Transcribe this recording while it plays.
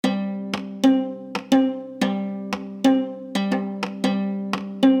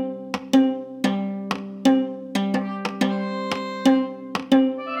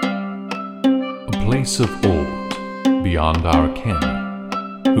race of old, beyond our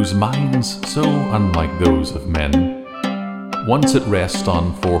ken, whose minds so unlike those of men, once at rest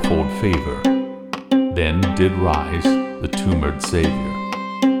on fourfold favor, then did rise the tumoured Saviour.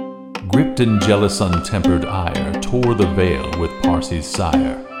 Gripped in jealous untempered ire, tore the veil with Parsi's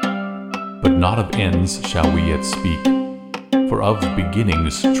sire. But not of ends shall we yet speak, for of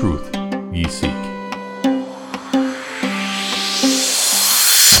beginnings truth ye seek.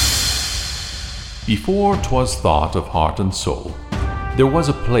 Before 'twas thought of heart and soul, there was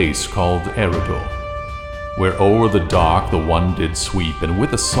a place called Eridu, where o'er the dark the one did sweep, and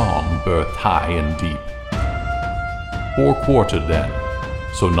with a song birthed high and deep. Four-quartered then,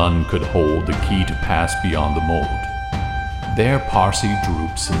 so none could hold the key to pass beyond the mold. There Parsi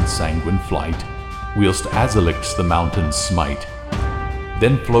droops in sanguine flight, whilst Azalix the mountains smite.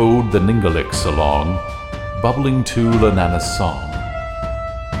 Then flowed the Ningalix along, bubbling to Lenana's song,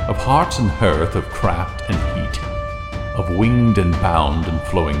 of heart and hearth, of craft and heat, of winged and bound and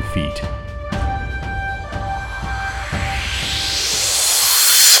flowing feet.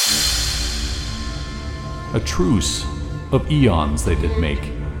 A truce of eons they did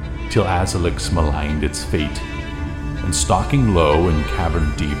make, till Azalix maligned its fate, and stalking low in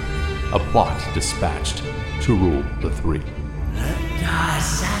cavern deep, a plot dispatched to rule the three.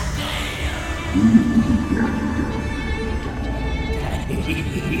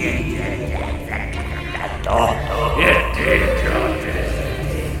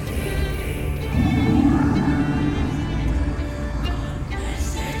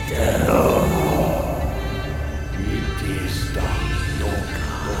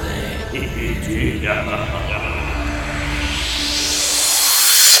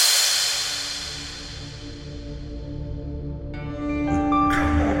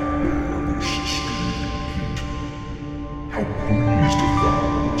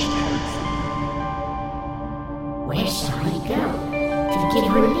 Where shall we go to get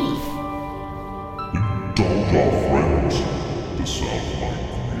relief? Indulge our friends to salve my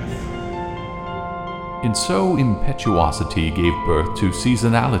grief. In so impetuosity gave birth to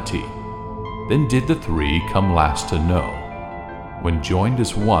seasonality. Then did the three come last to know, when joined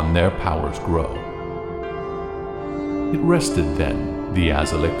as one their powers grow. It rested then, the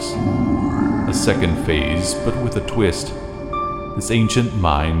Azalix, a second phase, but with a twist. This ancient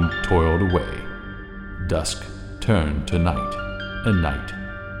mind toiled away. Dusk turned to night, and night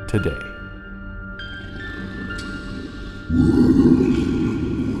to day.